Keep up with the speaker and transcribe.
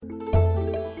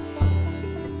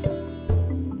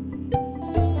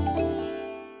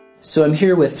So I'm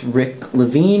here with Rick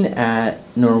Levine at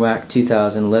NORWAC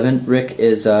 2011. Rick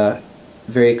is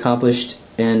very accomplished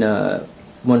and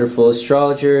wonderful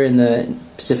astrologer in the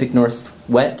Pacific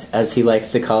Northwest, as he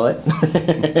likes to call it.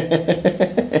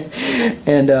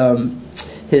 And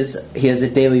he has a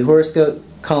daily horoscope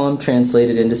column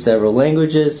translated into several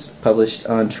languages, published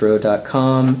on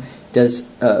Tarot.com. Does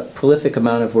a prolific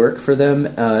amount of work for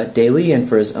them daily and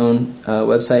for his own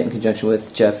website in conjunction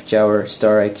with Jeff Jower,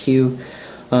 Star IQ.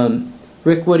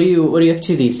 Rick, what are you up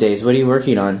to these days? What are you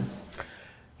working on?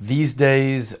 These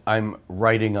days, I'm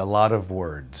writing a lot of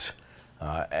words.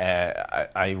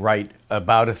 I write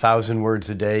about 1,000 words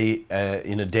a day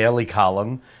in a daily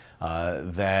column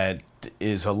that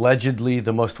is allegedly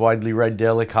the most widely read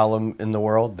daily column in the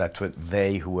world. That's what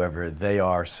they, whoever they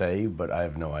are, say, but I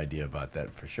have no idea about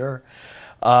that for sure.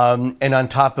 And on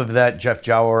top of that, Jeff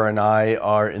Jower and I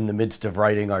are in the midst of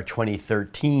writing our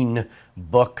 2013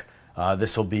 book.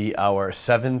 This will be our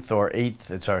 7th or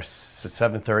 8th. It's our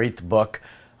 7th or 8th book.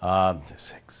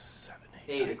 6, 7,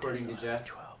 8, 9, according 10, to Jeff.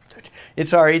 12, 13.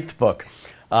 It's our 8th book.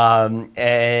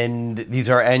 And these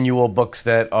are annual books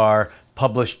that are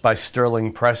published by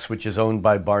Sterling Press, which is owned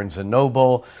by Barnes &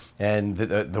 Noble. And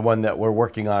the one that we're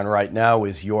working on right now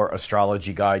is Your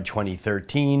Astrology Guide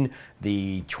 2013.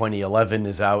 The 2011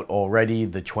 is out already.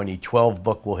 The 2012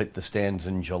 book will hit the stands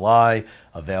in July,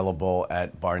 available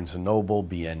at Barnes & Noble,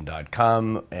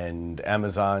 bn.com, and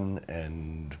Amazon,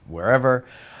 and wherever.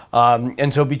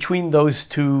 And so between those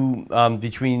two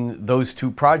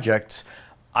projects,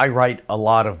 I write a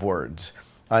lot of words.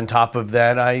 On top of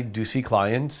that, I do see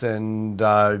clients, and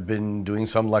I've been doing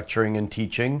some lecturing and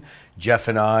teaching. Jeff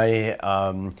and I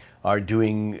are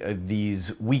doing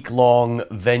these week-long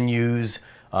venues.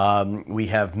 We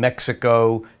have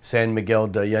Mexico, San Miguel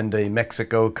de Allende,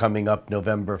 Mexico, coming up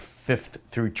November 5th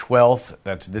through 12th.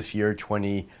 That's this year,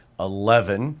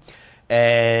 2011.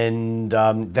 And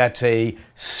that's a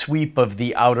sweep of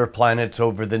the outer planets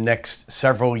over the next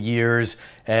several years,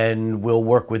 and we'll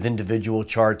work with individual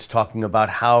charts talking about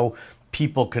how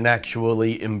people can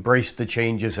actually embrace the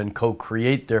changes and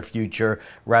co-create their future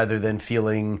rather than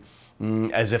feeling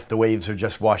as if the waves are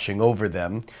just washing over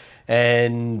them.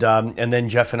 And then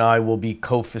Jeff and I will be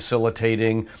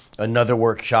co-facilitating another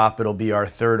workshop. It'll be our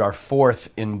 4th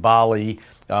in Bali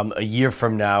a year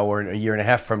from now, or a year and a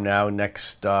half from now,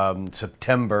 next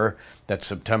September. That's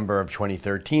September of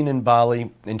 2013 in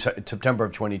Bali, in September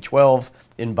of 2012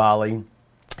 in Bali.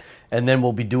 And then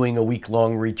we'll be doing a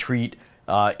week-long retreat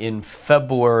in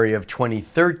February of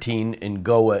 2013 in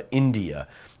Goa, India.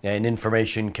 And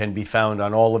information can be found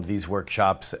on all of these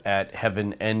workshops at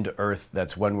Heaven and Earth.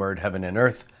 That's one word, Heaven and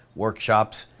Earth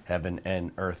Workshops,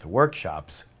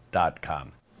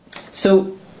 heavenandearthworkshops.com.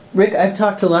 So, Rick, I've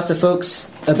talked to lots of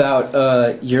folks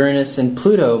about Uranus and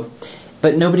Pluto,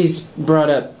 but nobody's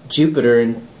brought up Jupiter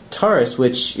and Taurus,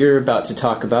 which you're about to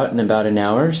talk about in about an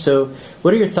hour. So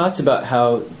what are your thoughts about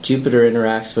how Jupiter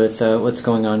interacts with what's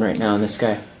going on right now in the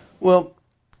sky? Well,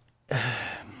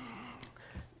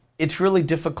 it's really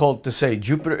difficult to say.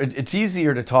 Jupiter. It's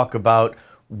easier to talk about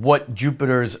what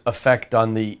Jupiter's effect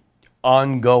on the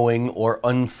ongoing or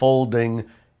unfolding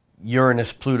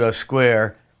Uranus-Pluto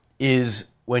square is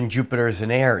when Jupiter's in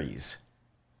Aries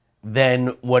than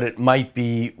what it might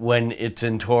be when it's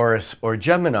in Taurus or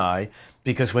Gemini,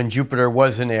 because when Jupiter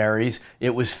was in Aries,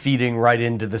 it was feeding right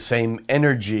into the same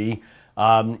energy.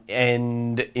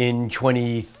 And in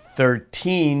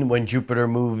 2013, when Jupiter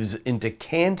moves into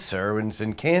Cancer, when it's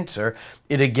in Cancer,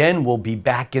 it again will be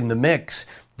back in the mix.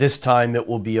 This time it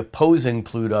will be opposing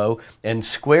Pluto and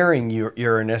squaring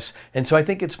Uranus. And so I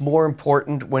think it's more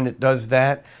important when it does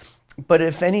that. But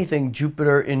if anything,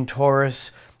 Jupiter in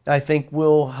Taurus, I think,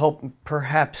 will help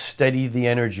perhaps steady the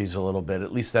energies a little bit.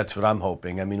 At least that's what I'm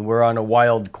hoping. I mean, we're on a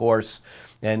wild course,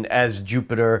 and as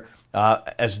Jupiter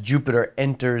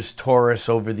enters Taurus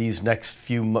over these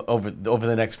next over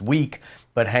the next week,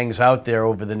 but hangs out there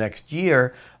over the next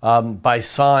year, by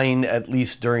sign, at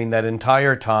least during that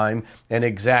entire time, and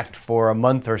exact for a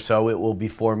month or so, it will be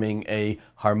forming a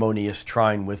harmonious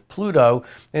trine with Pluto.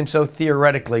 And so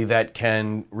theoretically, that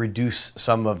can reduce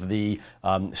some of the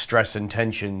stress and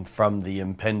tension from the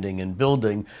impending and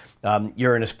building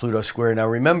Uranus-Pluto square. Now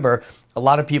remember, a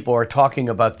lot of people are talking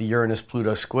about the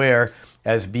Uranus-Pluto square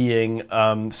as being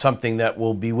something that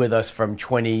will be with us from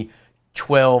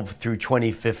 2012 through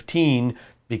 2015,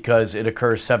 because it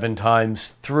occurs 7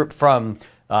 times from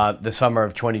the summer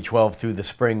of 2012 through the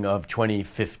spring of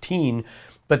 2015.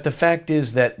 But the fact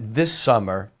is that this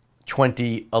summer,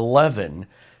 2011,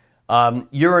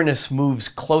 Uranus moves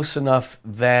close enough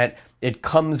that it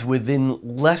comes within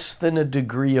less than a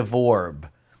degree of orb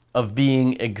of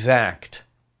being exact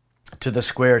to the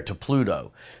square to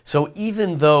Pluto. So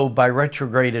even though by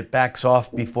retrograde it backs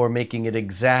off before making it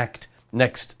exact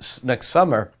next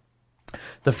summer,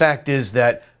 the fact is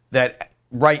that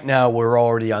right now we're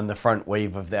already on the front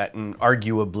wave of that, and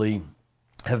arguably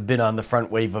have been on the front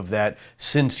wave of that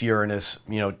since Uranus,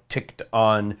 ticked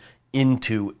on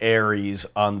into Aries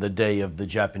on the day of the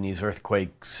Japanese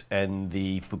earthquakes and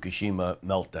the Fukushima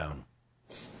meltdown.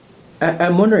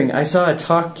 I'm wondering, I saw a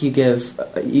talk you gave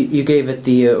at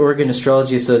the Oregon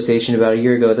Astrology Association about a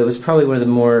year ago that was probably one of the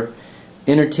more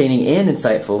entertaining and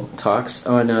insightful talks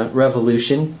on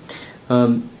revolution.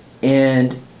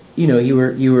 And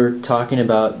you were talking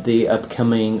about the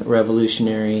upcoming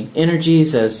revolutionary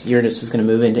energies as Uranus was going to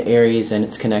move into Aries and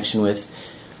its connection with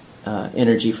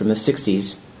energy from the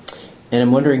 60s. And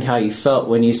I'm wondering how you felt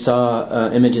when you saw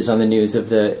images on the news of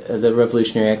the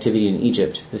revolutionary activity in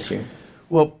Egypt this year.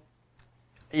 Well,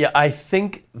 yeah, I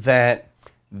think that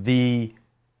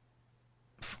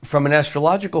from an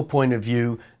astrological point of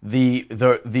view, the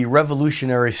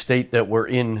revolutionary state that we're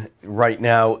in right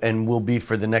now and will be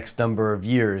for the next number of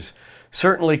years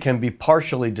certainly can be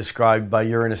partially described by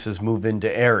Uranus's move into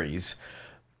Aries.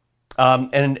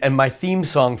 And my theme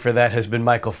song for that has been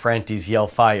Michael Franti's Yell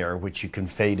Fire, which you can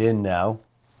fade in now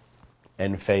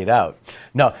and fade out.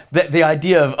 No, the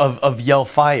idea of Yell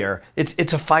Fire,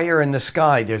 it's a fire in the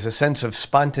sky. There's a sense of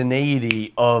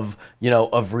spontaneity, of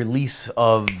release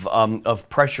of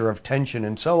pressure, of tension,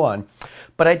 and so on.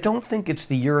 But I don't think it's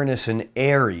the Uranus in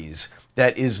Aries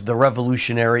that is the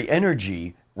revolutionary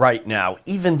energy right now,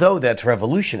 even though that's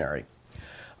revolutionary.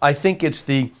 I think it's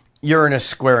the Uranus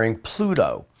squaring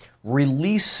Pluto,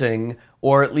 releasing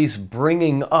or at least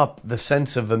bringing up the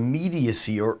sense of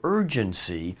immediacy or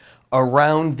urgency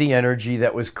around the energy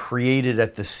that was created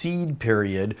at the seed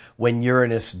period when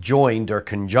Uranus joined or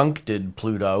conjuncted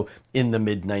Pluto in the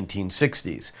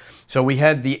mid-1960s. So we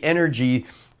had the energy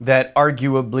that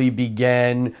arguably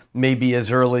began maybe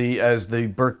as early as the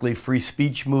Berkeley free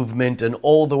speech movement and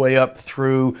all the way up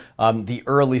through the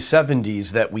early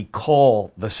 70s that we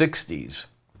call the 60s.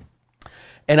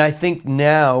 And I think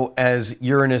now, as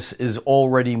Uranus is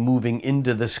already moving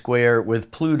into the square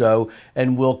with Pluto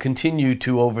and will continue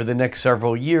to over the next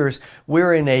several years,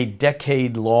 we're in a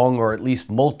decade-long or at least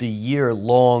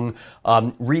multi-year-long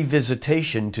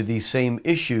revisitation to these same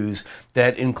issues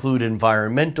that include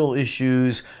environmental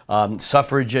issues,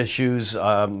 suffrage issues,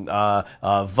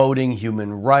 voting,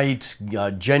 human rights,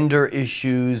 gender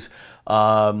issues,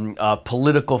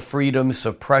 political freedom,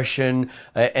 suppression,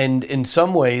 and in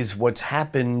some ways what's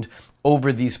happened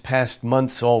over these past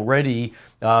months already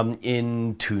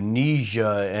in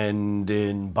Tunisia and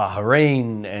in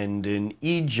Bahrain and in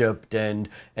Egypt and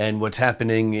what's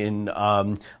happening in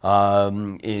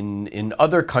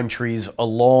other countries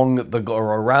along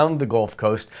or around the Gulf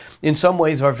Coast, in some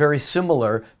ways are very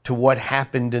similar to what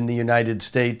happened in the United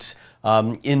States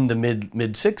in the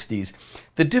mid-60s.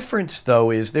 The difference, though,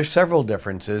 is there's several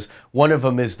differences. One of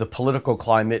them is the political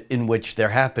climate in which they're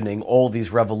happening. All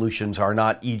these revolutions are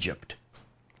not Egypt.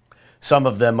 Some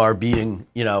of them are being,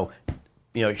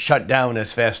 shut down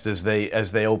as fast as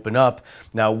they open up.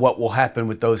 Now, what will happen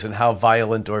with those and how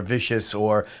violent or vicious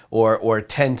or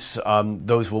tense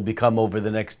those will become over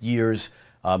the next years,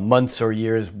 months or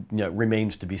years,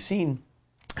 remains to be seen.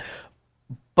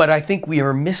 But I think we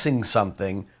are missing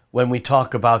something when we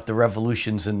talk about the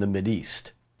revolutions in the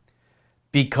Mideast,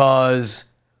 because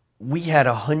we had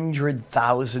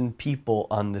 100,000 people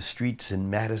on the streets in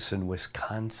Madison,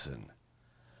 Wisconsin.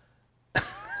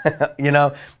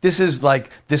 This is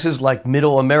like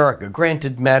middle America.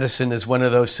 Granted, Madison is one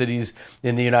of those cities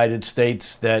in the United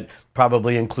States that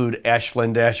probably include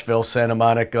Ashland, Asheville, Santa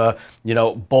Monica,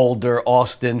 Boulder,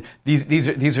 Austin.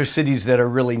 These are cities that are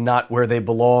really not where they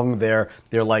belong. They're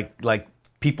like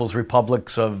people's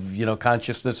republics of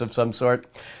consciousness of some sort.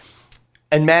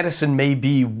 And Madison may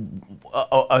be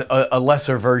a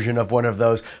lesser version of one of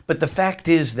those. But the fact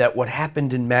is that what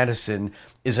happened in Madison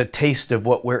is a taste of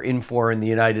what we're in for in the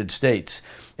United States.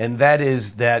 And that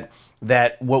is that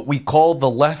what we call the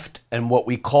left and what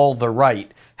we call the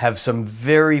right have some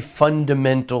very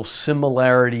fundamental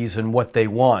similarities in what they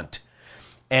want.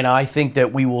 And I think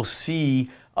that we will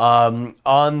see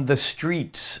on the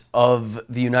streets of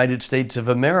the United States of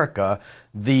America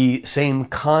the same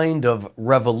kind of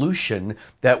revolution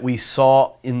that we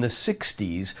saw in the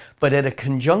 60s, but at a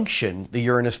conjunction, the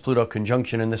Uranus-Pluto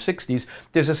conjunction in the 60s,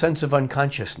 there's a sense of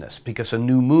unconsciousness because a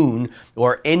new moon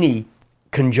or any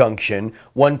conjunction,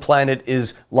 one planet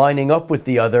is lining up with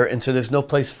the other, and so there's no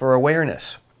place for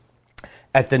awareness.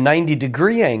 At the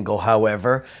 90-degree angle,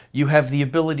 however, you have the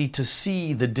ability to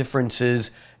see the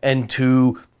differences and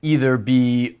to either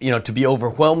be, to be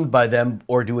overwhelmed by them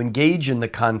or to engage in the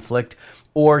conflict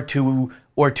or to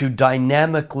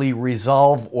dynamically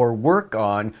resolve or work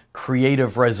on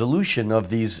creative resolution of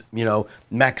these,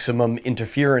 maximum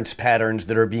interference patterns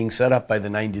that are being set up by the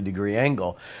 90-degree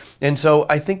angle. And so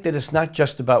I think that it's not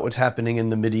just about what's happening in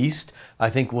the Mideast. I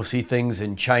think we'll see things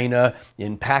in China,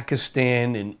 in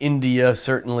Pakistan, in India,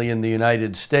 certainly in the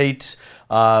United States.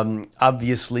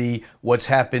 Obviously, what's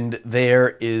happened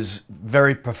there is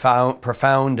very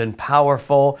profound and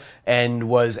powerful, and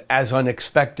was as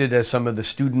unexpected as some of the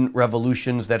student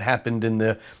revolutions that happened in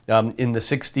the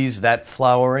 60s, that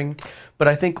flowering. But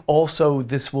I think also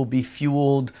this will be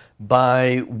fueled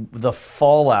by the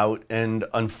fallout, and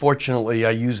unfortunately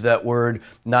I use that word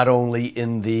not only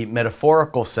in the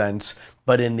metaphorical sense,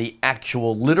 but in the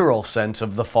actual literal sense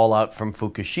of the fallout from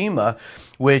Fukushima,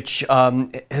 which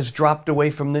has dropped away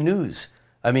from the news.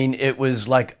 I mean, it was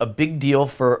like a big deal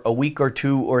for a week or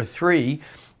two or three.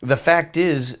 The fact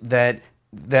is that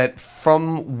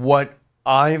from what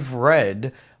I've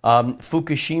read,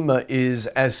 Fukushima is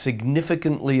as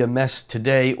significantly a mess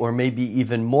today, or maybe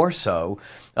even more so,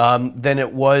 than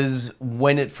it was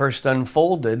when it first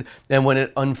unfolded. And when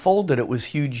it unfolded, it was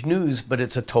huge news, but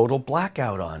it's a total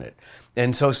blackout on it.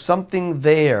 And so something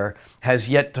there has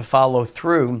yet to follow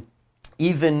through,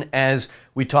 even as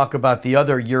we talk about the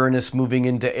other Uranus moving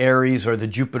into Aries, or the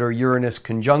Jupiter-Uranus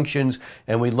conjunctions,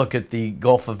 and we look at the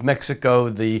Gulf of Mexico,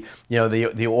 the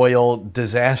oil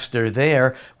disaster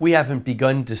there. We haven't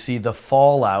begun to see the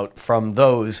fallout from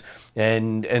those.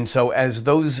 And so as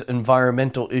those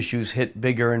environmental issues hit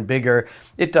bigger and bigger,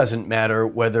 it doesn't matter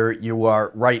whether you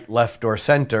are right, left, or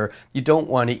center. You don't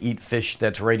want to eat fish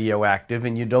that's radioactive,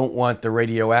 and you don't want the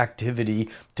radioactivity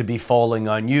to be falling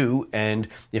on you. And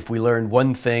if we learned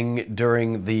one thing during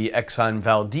the Exxon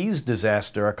Valdez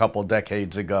disaster a couple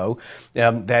decades ago,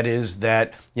 that is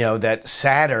that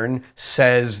Saturn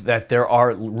says that there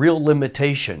are real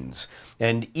limitations.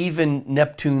 And even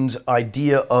Neptune's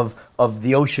idea of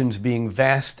the oceans being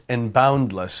vast and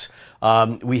boundless,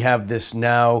 we have this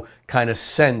now kind of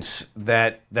sense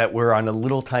that we're on a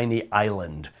little tiny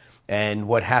island. And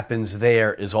what happens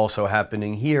there is also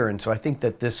happening here. And so I think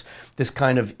that this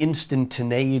kind of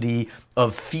instantaneity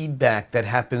of feedback that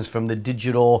happens from the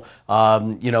digital,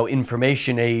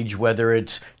 information age, whether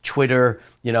it's Twitter,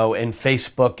 and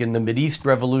Facebook in the Mideast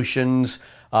revolutions,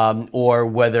 or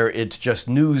whether it's just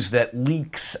news that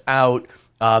leaks out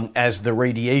as the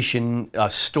radiation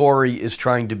story is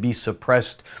trying to be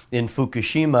suppressed in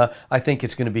Fukushima, I think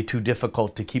it's going to be too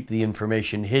difficult to keep the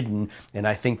information hidden. And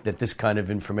I think that this kind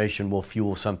of information will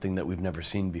fuel something that we've never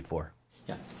seen before.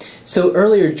 Yeah. So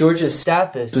earlier, Georgia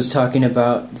Stathis was talking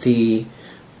about the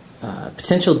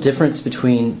potential difference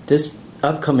between this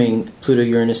upcoming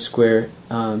Pluto-Uranus square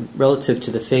relative to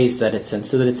the phase that it's in,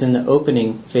 so that it's in the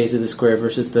opening phase of the square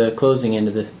versus the closing end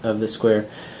of the square.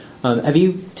 Have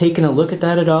you taken a look at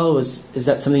that at all? Is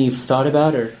that something you've thought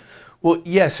about, or? Well,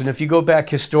 yes, and if you go back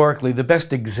historically, the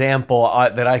best example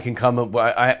that I can come up with,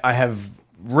 I have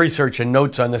research and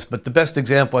notes on this, but the best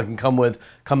example I can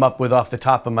come up with off the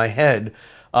top of my head,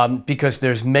 because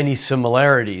there's many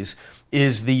similarities,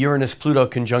 is the Uranus-Pluto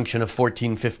conjunction of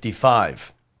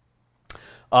 1455.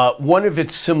 One of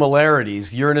its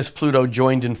similarities, Uranus-Pluto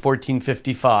joined in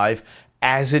 1455,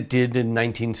 as it did in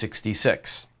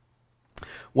 1966.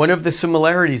 One of the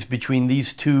similarities between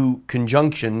these two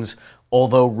conjunctions,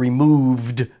 although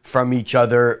removed from each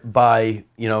other by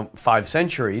 5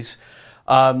 centuries,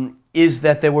 is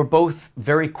that they were both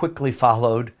very quickly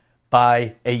followed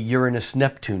by a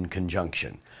Uranus-Neptune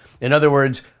conjunction. In other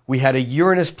words, we had a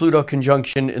Uranus-Pluto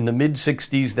conjunction in the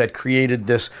mid-60s that created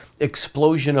this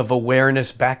explosion of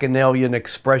awareness, bacchanalian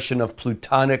expression of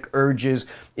plutonic urges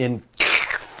in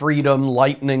freedom,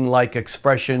 lightning-like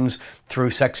expressions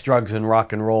through sex, drugs, and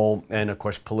rock and roll, and of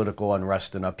course political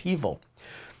unrest and upheaval.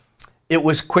 It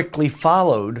was quickly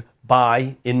followed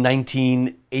by, in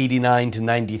 1989 to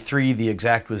 93, the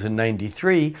exact was in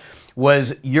 93,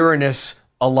 was Uranus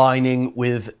aligning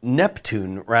with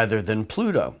Neptune rather than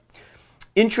Pluto.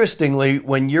 Interestingly,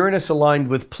 when Uranus aligned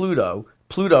with Pluto,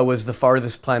 Pluto was the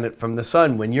farthest planet from the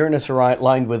sun. When Uranus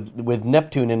aligned with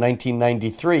Neptune in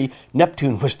 1993,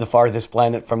 Neptune was the farthest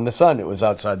planet from the sun. It was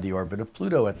outside the orbit of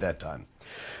Pluto at that time.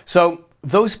 So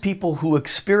those people who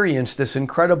experienced this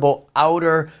incredible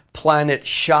outer planet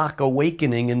shock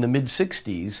awakening in the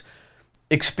mid-60s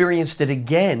experienced it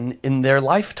again in their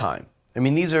lifetime. I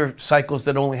mean, these are cycles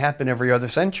that only happen every other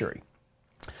century.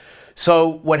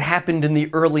 So what happened in the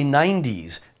early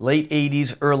 90s, late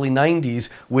 80s, early 90s,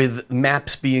 with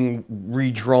maps being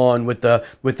redrawn, with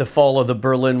the fall of the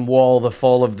Berlin Wall, the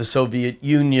fall of the Soviet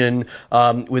Union,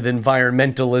 with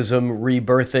environmentalism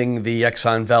rebirthing, the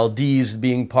Exxon Valdez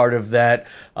being part of that,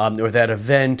 or that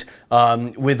event,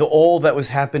 with all that was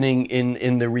happening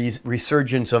in the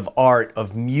resurgence of art,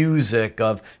 of music,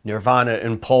 of Nirvana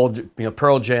and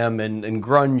Pearl Jam and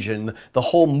grunge, and the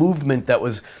whole movement that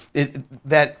was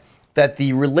that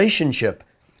the relationship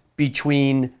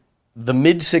between the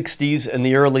mid-60s and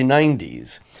the early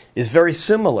 90s is very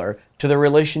similar to the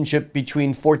relationship between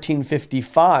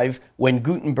 1455, when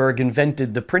Gutenberg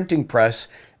invented the printing press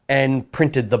and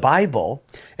printed the Bible,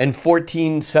 and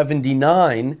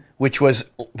 1479, which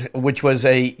was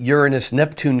a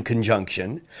Uranus-Neptune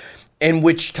conjunction, in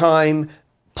which time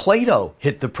Plato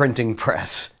hit the printing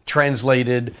press,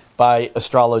 translated by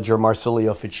astrologer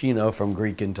Marsilio Ficino from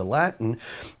Greek into Latin.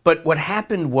 But what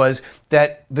happened was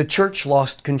that the church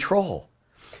lost control.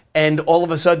 And all of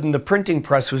a sudden, the printing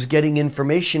press was getting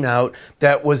information out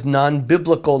that was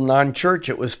non-biblical, non-church.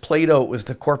 It was Plato, it was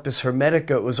the Corpus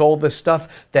Hermetica, it was all the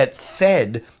stuff that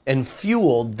fed and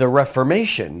fueled the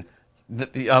Reformation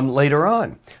later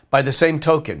on. By the same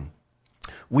token,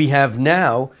 we have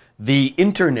now the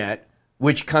internet,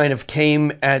 which kind of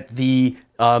came at the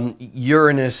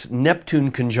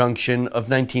Uranus-Neptune conjunction of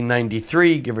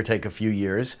 1993, give or take a few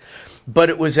years.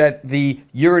 But it was at the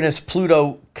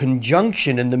Uranus-Pluto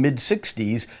conjunction in the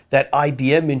mid-60s that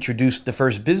IBM introduced the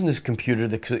first business computer,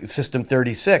 the System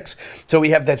 36. So we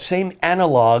have that same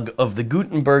analog of the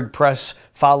Gutenberg press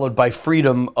followed by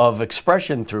freedom of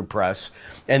expression through press,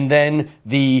 and then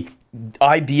the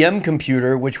IBM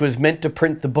computer, which was meant to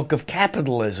print the book of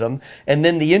capitalism, and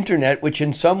then the internet, which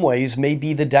in some ways may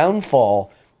be the downfall,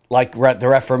 like the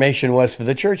Reformation was for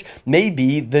the church, may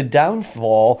be the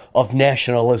downfall of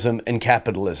nationalism and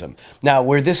capitalism. Now,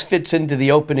 where this fits into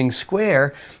the opening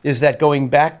square is that going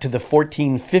back to the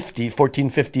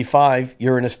 1455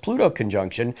 Uranus-Pluto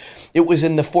conjunction, it was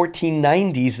in the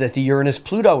 1490s that the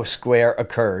Uranus-Pluto square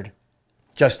occurred,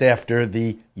 just after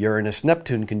the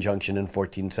Uranus-Neptune conjunction in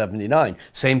 1479.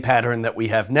 Same pattern that we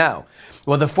have now.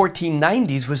 Well, the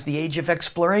 1490s was the age of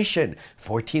exploration.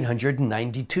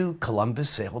 1492, Columbus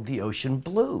sailed the ocean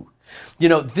blue. You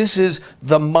know, this is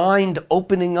the mind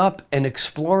opening up and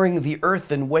exploring the earth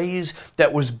in ways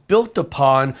that was built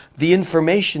upon the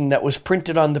information that was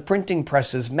printed on the printing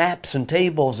presses, maps and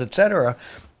tables, etc.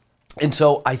 And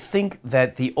so I think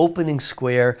that the opening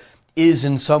square is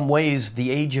in some ways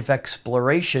the age of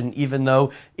exploration, even though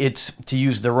it's, to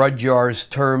use the Rudyard's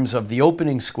terms of the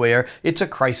opening square, it's a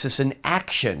crisis in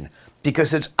action,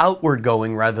 because it's outward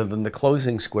going rather than the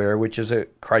closing square, which is a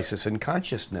crisis in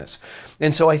consciousness.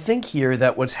 And so I think here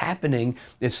that what's happening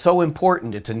is so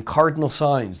important. It's in cardinal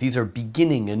signs. These are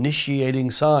beginning, initiating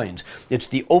signs. It's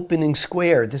the opening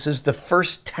square. This is the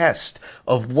first test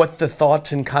of what the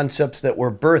thoughts and concepts that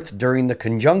were birthed during the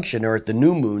conjunction, or at the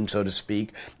new moon, so to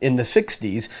speak, in the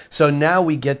 60s. So now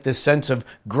we get this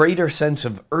greater sense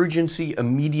of urgency,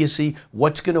 immediacy,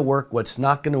 what's going to work, what's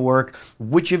not going to work,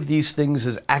 which of these things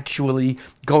is actually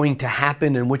going to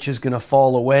happen and which is going to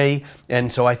fall away. And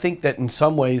so I think that in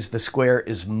some ways the square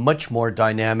is much more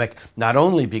dynamic, not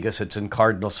only because it's in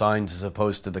cardinal signs as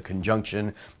opposed to the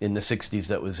conjunction in the 60s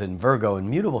that was in Virgo and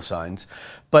mutable signs,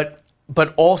 but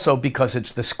also because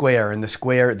it's the square, and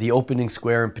the opening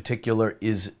square in particular,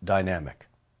 is dynamic.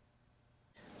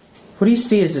 What do you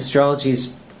see as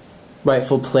astrology's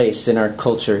rightful place in our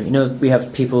culture? You know, we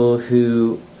have people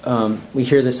who we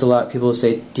hear this a lot. People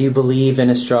say, do you believe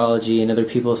in astrology? And other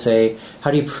people say,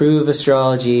 how do you prove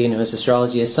astrology? You know, is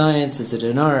astrology a science? Is it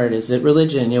an art? Is it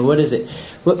religion? You know, what is it?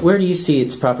 Where do you see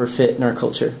its proper fit in our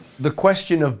culture? The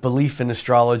question of belief in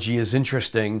astrology is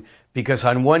interesting because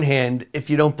on one hand,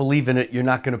 if you don't believe in it, you're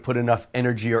not going to put enough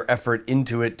energy or effort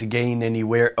into it to gain any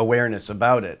awareness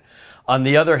about it. On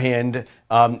the other hand,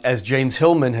 as James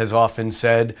Hillman has often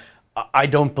said, I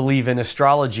don't believe in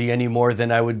astrology any more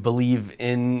than I would believe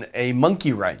in a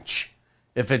monkey wrench.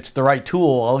 If it's the right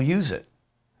tool, I'll use it.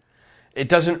 It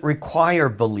doesn't require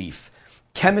belief.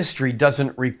 Chemistry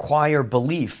doesn't require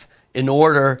belief in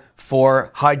order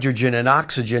for hydrogen and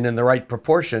oxygen in the right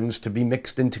proportions to be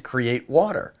mixed in to create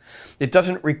water. It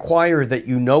doesn't require that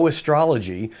you know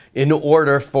astrology in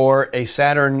order for a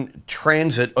Saturn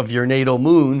transit of your natal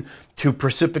moon to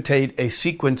precipitate a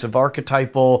sequence of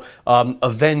archetypal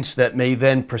events that may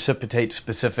then precipitate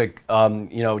specific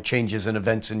changes and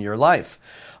events in your life.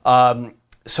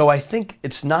 So I think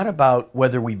it's not about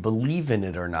whether we believe in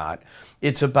it or not.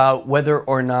 It's about whether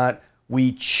or not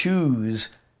we choose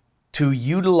to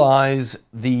utilize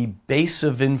the base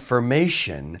of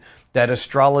information that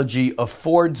astrology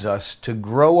affords us to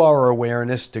grow our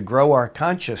awareness, to grow our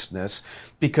consciousness,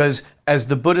 because as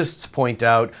the Buddhists point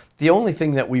out, the only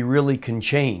thing that we really can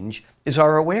change is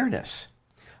our awareness.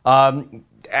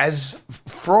 As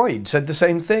Freud said the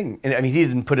same thing. I mean, he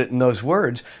didn't put it in those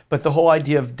words, but the whole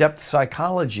idea of depth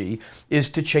psychology is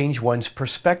to change one's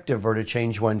perspective or to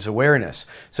change one's awareness.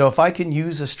 So if I can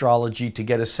use astrology to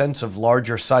get a sense of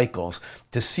larger cycles,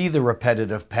 to see the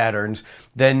repetitive patterns,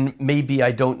 then maybe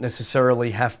I don't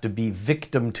necessarily have to be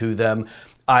victim to them.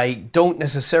 I don't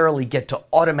necessarily get to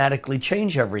automatically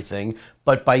change everything,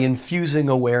 but by infusing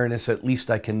awareness, at least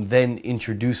I can then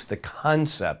introduce the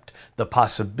concept, the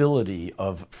possibility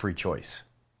of free choice.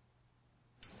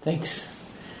 Thanks.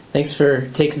 Thanks for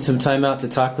taking some time out to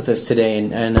talk with us today.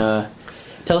 And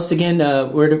tell us again,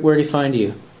 where to find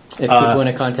you if people want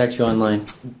to contact you online.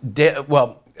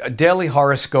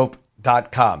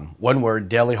 Dailyhoroscope.com. One word,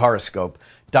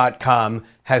 dailyhoroscope.com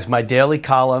has my daily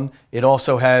column. It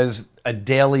also has a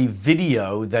daily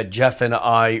video that Jeff and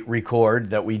I record,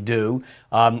 that we do,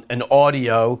 an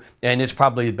audio, and it's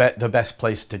probably the best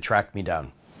place to track me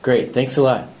down. Great. Thanks a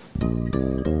lot.